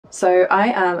So I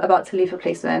am about to leave for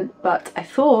placement, but I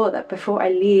thought that before I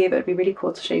leave, it would be really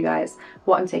cool to show you guys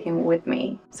what I'm taking with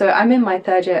me. So I'm in my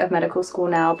 3rd year of medical school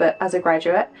now, but as a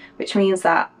graduate, which means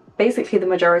that basically the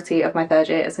majority of my 3rd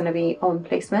year is going to be on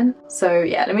placement. So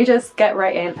yeah, let me just get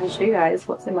right in and show you guys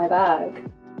what's in my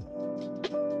bag.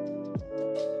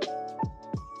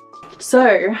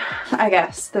 So I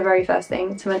guess the very first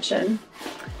thing to mention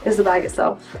is the bag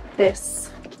itself. This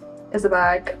is the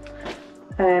bag.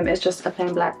 It's just a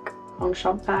plain black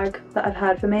Longchamp bag that I've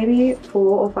had for maybe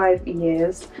 4 or 5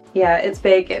 years. Yeah, it's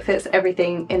big, it fits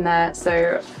everything in there,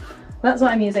 so that's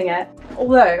what I'm using it.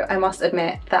 Although I must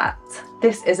admit that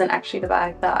this isn't actually the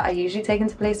bag that I usually take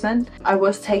into placement. I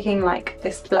was taking like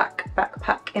this black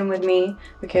backpack in with me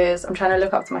because I'm trying to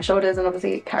look after my shoulders, and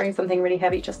obviously carrying something really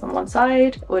heavy just on one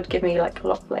side would give me like a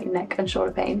lot of like neck and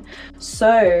shoulder pain.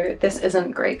 So this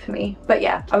isn't great for me. But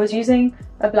yeah, I was using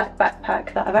a black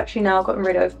backpack that I've actually now gotten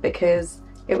rid of because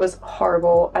it was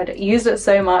horrible. I'd used it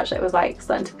so much it was like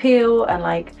starting to peel and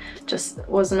like just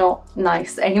was not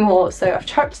nice anymore. So I've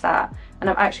chucked that and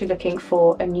I'm actually looking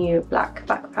for a new black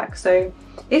backpack. So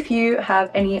if you have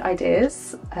any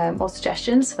ideas or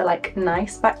suggestions for like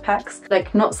nice backpacks,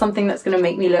 like not something that's going to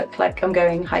make me look like I'm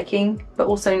going hiking, but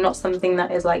also not something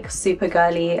that is like super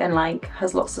girly and like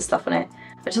has lots of stuff on it.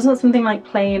 I just want something like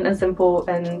plain and simple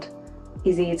and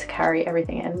easy to carry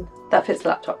everything in that fits the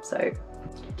laptop. So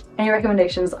any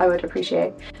recommendations I would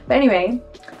appreciate. But anyway,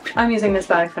 I'm using this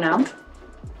bag for now.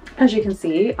 As you can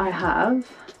see, I have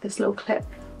this little clip,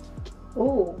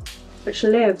 which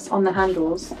lives on the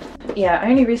handles. Yeah,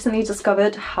 I only recently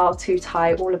discovered how to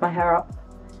tie all of my hair up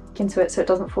into it so it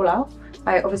doesn't fall out.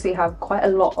 I obviously have quite a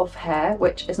lot of hair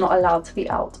which is not allowed to be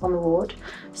out on the ward.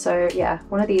 So yeah,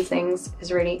 one of these things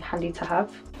is really handy to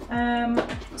have.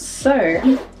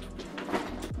 So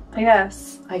I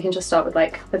guess I can just start with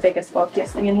like the biggest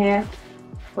bulkiest thing in here,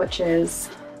 which is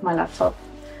my laptop.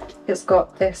 It's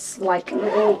got this like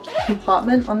little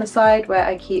compartment on the side where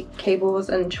I keep cables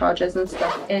and chargers and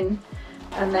stuff in,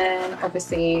 and then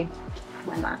obviously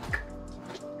my Mac.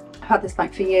 I've had this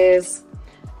Mac for years.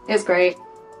 It's great.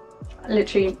 I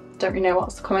literally don't really know what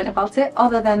else to comment about it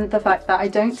other than the fact that I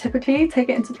don't typically take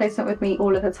it into placement with me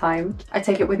all of the time. I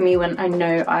take it with me when I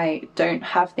know I don't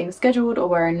have things scheduled or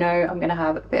where I know I'm gonna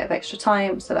have a bit of extra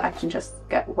time so that I can just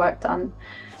get work done.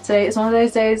 Today is one of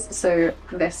those days, so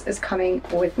this is coming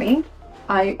with me.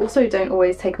 I also don't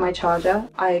always take my charger.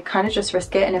 I kind of just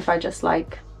risk it, and if I just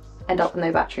like end up with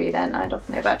no battery, then I end up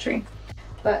with no battery.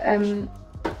 But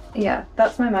yeah,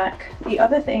 that's my Mac. The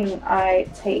other thing I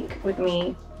take with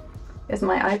me is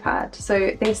my iPad.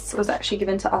 So this was actually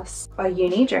given to us by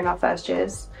uni during our 1st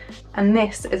years, and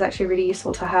this is actually really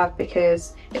useful to have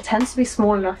because it tends to be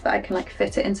small enough that I can like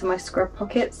fit it into my scrub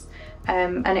pockets,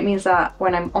 and it means that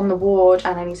when I'm on the ward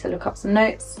and I need to look up some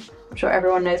notes, I'm sure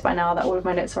everyone knows by now that all of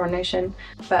my notes are on Notion,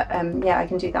 but yeah, I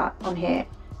can do that on here.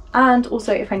 And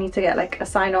also if I need to get like a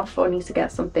sign off or need to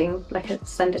get something like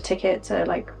send a ticket to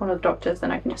like one of the doctors,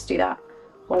 then I can just do that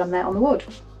while I'm there on the ward.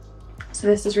 So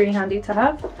this is really handy to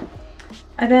have.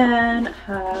 I then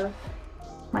have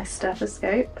my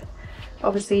stethoscope.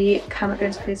 Obviously cannot go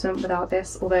into placement without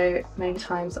this, although many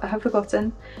times I have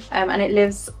forgotten, and it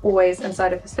lives always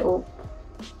inside of this little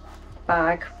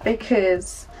bag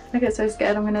because I get so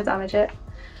scared I'm gonna damage it.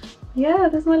 Yeah,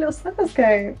 there's my little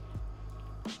stethoscope.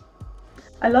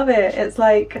 I love it. It's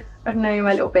like, I don't know,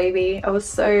 my little baby. I was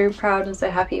so proud and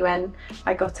so happy when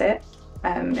I got it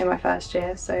in my 1st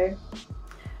year. So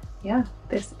yeah,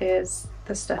 this is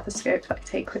the stethoscope that I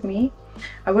take with me.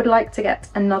 I would like to get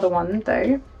another one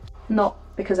though, not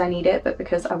because I need it, but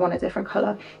because I want a different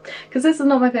colour, because this is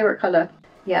not my favourite colour.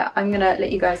 Yeah, I'm gonna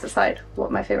let you guys decide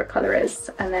what my favourite colour is,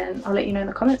 and then I'll let you know in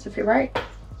the comments if you're right.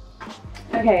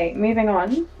 Okay, moving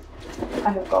on,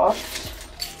 I have got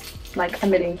like a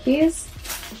million keys.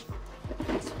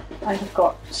 I have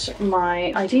got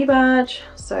my ID badge,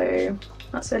 so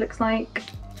that's what it looks like.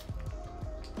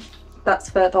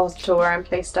 That's for the hospital where I'm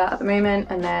placed at the moment,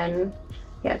 and then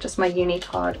yeah, just my uni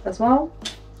card as well.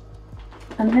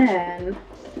 And then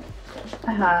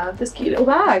I have this cute little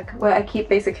bag where I keep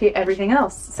basically everything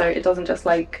else, so it doesn't just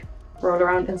like roll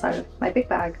around inside of my big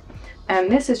bag.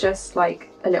 And this is just like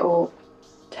a little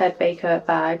Ted Baker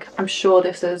bag. I'm sure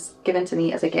this was given to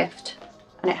me as a gift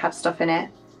and it had stuff in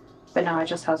it, but now it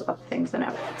just has other things in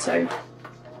it. So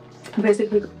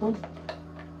basically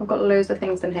I've got loads of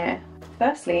things in here.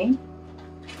 Firstly,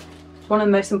 one of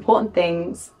the most important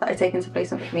things that I take into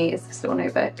placement with me is this little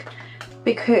notebook,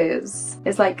 because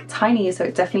it's like tiny, so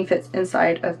it definitely fits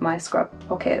inside of my scrub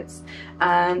pockets,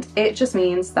 and it just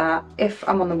means that if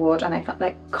I'm on the ward and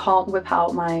I can't whip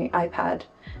out my iPad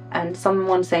and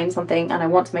someone's saying something and I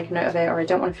want to make a note of it, or I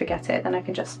don't want to forget it, then I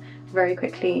can just very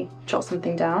quickly jot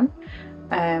something down.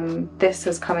 This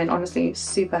has come in honestly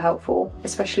super helpful,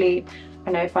 especially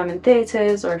I know if I'm in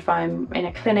theatres or if I'm in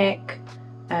a clinic.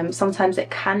 Sometimes it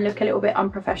can look a little bit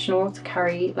unprofessional to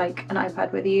carry like an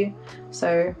iPad with you,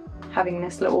 so having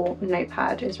this little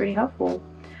notepad is really helpful.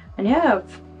 And yeah,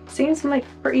 I've seen some like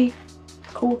pretty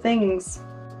cool things.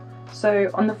 So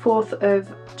on the 4th of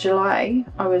July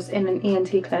I was in an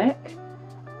ENT clinic,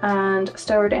 and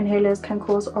steroid inhalers can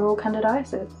cause oral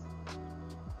candidiasis.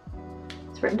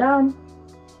 It's written down,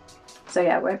 so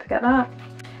yeah, I won't forget that.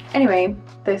 Anyway,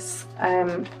 this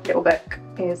little book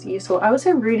is useful. I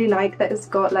also really like that it's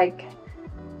got like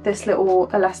this little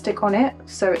elastic on it,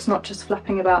 so it's not just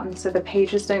flapping about and so the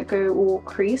pages don't go all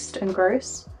creased and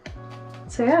gross.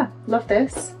 So yeah, love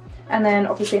this. And then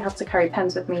obviously I have to carry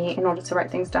pens with me in order to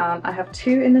write things down. I have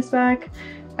 2 in this bag.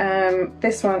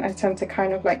 This one I tend to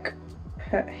kind of like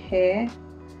put here,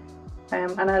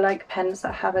 and I like pens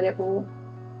that have a little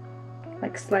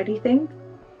like slidey thing.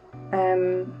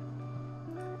 And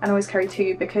always carry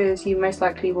 2 because you most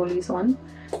likely will lose one.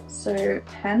 So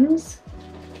pens,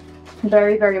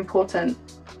 very, very important.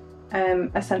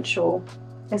 Essential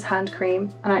is hand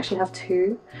cream, and I actually have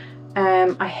 2.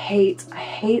 I hate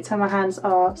when my hands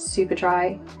are super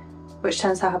dry, which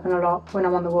tends to happen a lot when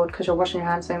I'm on the ward because you're washing your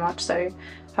hands so much. So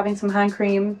having some hand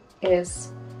cream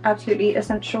is absolutely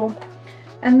essential.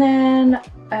 And then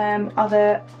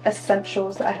other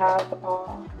essentials that I have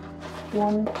are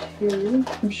 1, 2,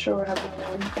 I'm sure I have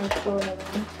another one, I'm sure another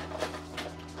one.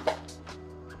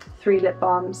 3 lip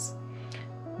balms.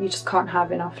 You just can't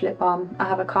have enough lip balm. I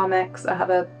have a Carmex, I have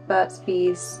a Burt's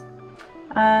Bees,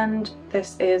 and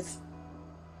this is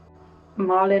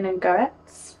Marlin and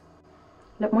Goetz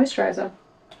lip moisturizer.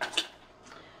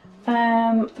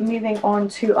 Moving on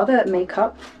to other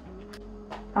makeup,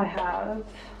 I have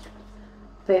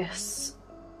this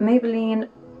Maybelline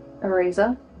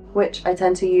eraser, which I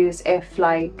tend to use if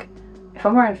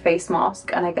I'm wearing a face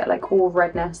mask and I get like all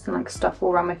redness and like stuff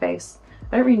all around my face.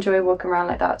 I don't really enjoy walking around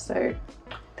like that, so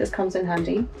this comes in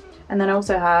handy. And then I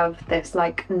also have this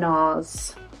like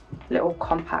NARS little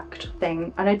compact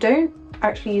thing, and I don't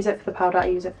actually use it for the powder, I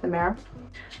use it for the mirror.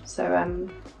 So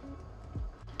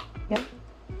yeah.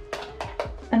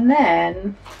 And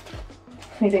then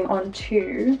moving on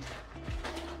to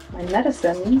my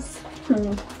medicines.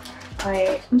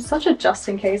 I am such a just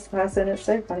in case person, it's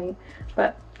so funny.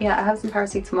 But yeah, I have some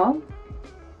paracetamol.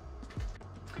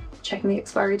 Checking the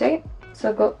expiry date. So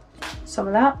I've got some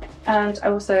of that, and I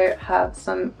also have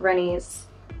some Rennie's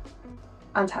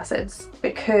antacids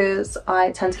because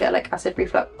I tend to get like acid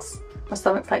reflux. My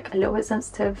stomach's like a little bit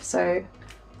sensitive, so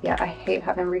yeah, I hate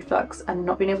having reflux and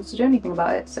not being able to do anything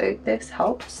about it, so this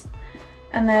helps.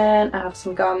 And then I have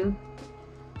some gum,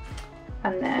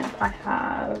 and then I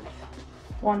have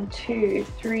 1, 2,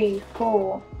 3,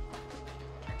 4,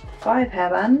 5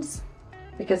 hairbands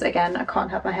because again I can't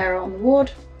have my hair out on the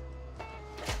ward.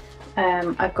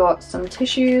 I've got some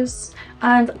tissues,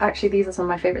 and actually these are some of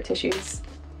my favourite tissues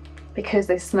because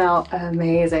they smell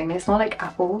amazing. They smell like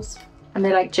apples, and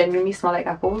they like genuinely smell like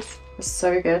apples. They're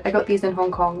so good. I got these in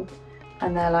Hong Kong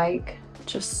and they're like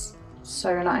just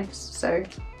so nice. So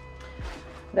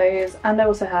those, and I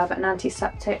also have an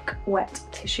antiseptic wet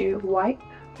tissue wipe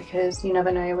because you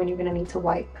never know when you're going to need to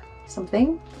wipe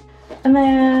something. And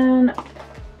then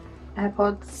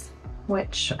AirPods,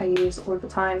 which I use all the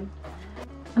time.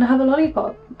 And I have a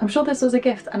lollipop. I'm sure this was a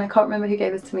gift and I can't remember who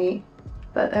gave this to me,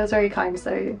 but it was very kind,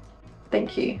 so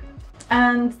thank you.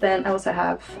 And then I also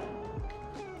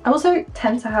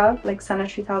tend to have like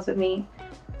sanitary towels with me,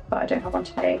 but I don't have one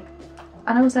today.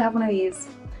 And I also have one of these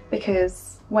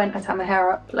because when I tie my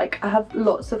hair up, like I have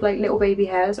lots of like little baby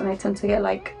hairs, and I tend to get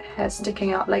like hair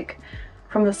sticking out like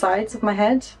from the sides of my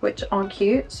head, which aren't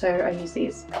cute, so I use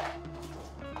these.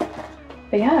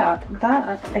 But yeah,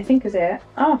 that I think is it.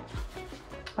 Oh,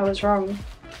 I was wrong.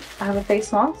 I have a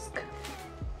face mask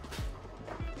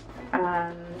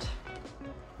and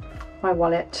my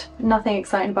wallet. Nothing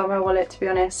exciting about my wallet, to be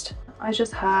honest. I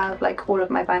just have like all of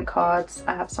my bank cards.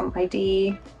 I have some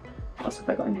ID. What else have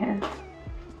I got in here?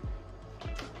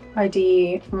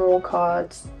 ID, more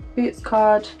cards, Boots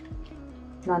card,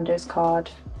 Nando's card,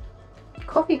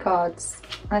 coffee cards.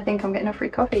 I think I'm getting a free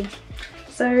coffee.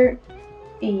 So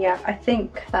yeah, I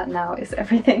think that now is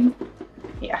everything.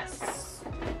 Yes.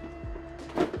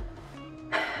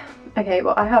 Okay,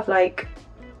 well I have like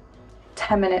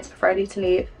 10 minutes before I need to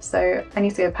leave, so I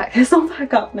need to go pack this all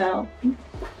back up now.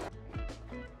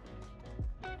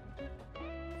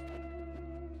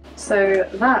 So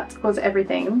that was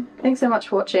everything. Thanks so much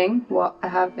for watching what I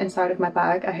have inside of my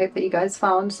bag. I hope that you guys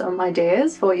found some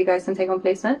ideas for what you guys can take on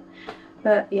placement.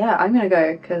 But yeah, I'm gonna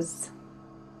go because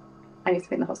I need to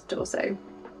be in the hospital, so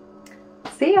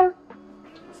see ya!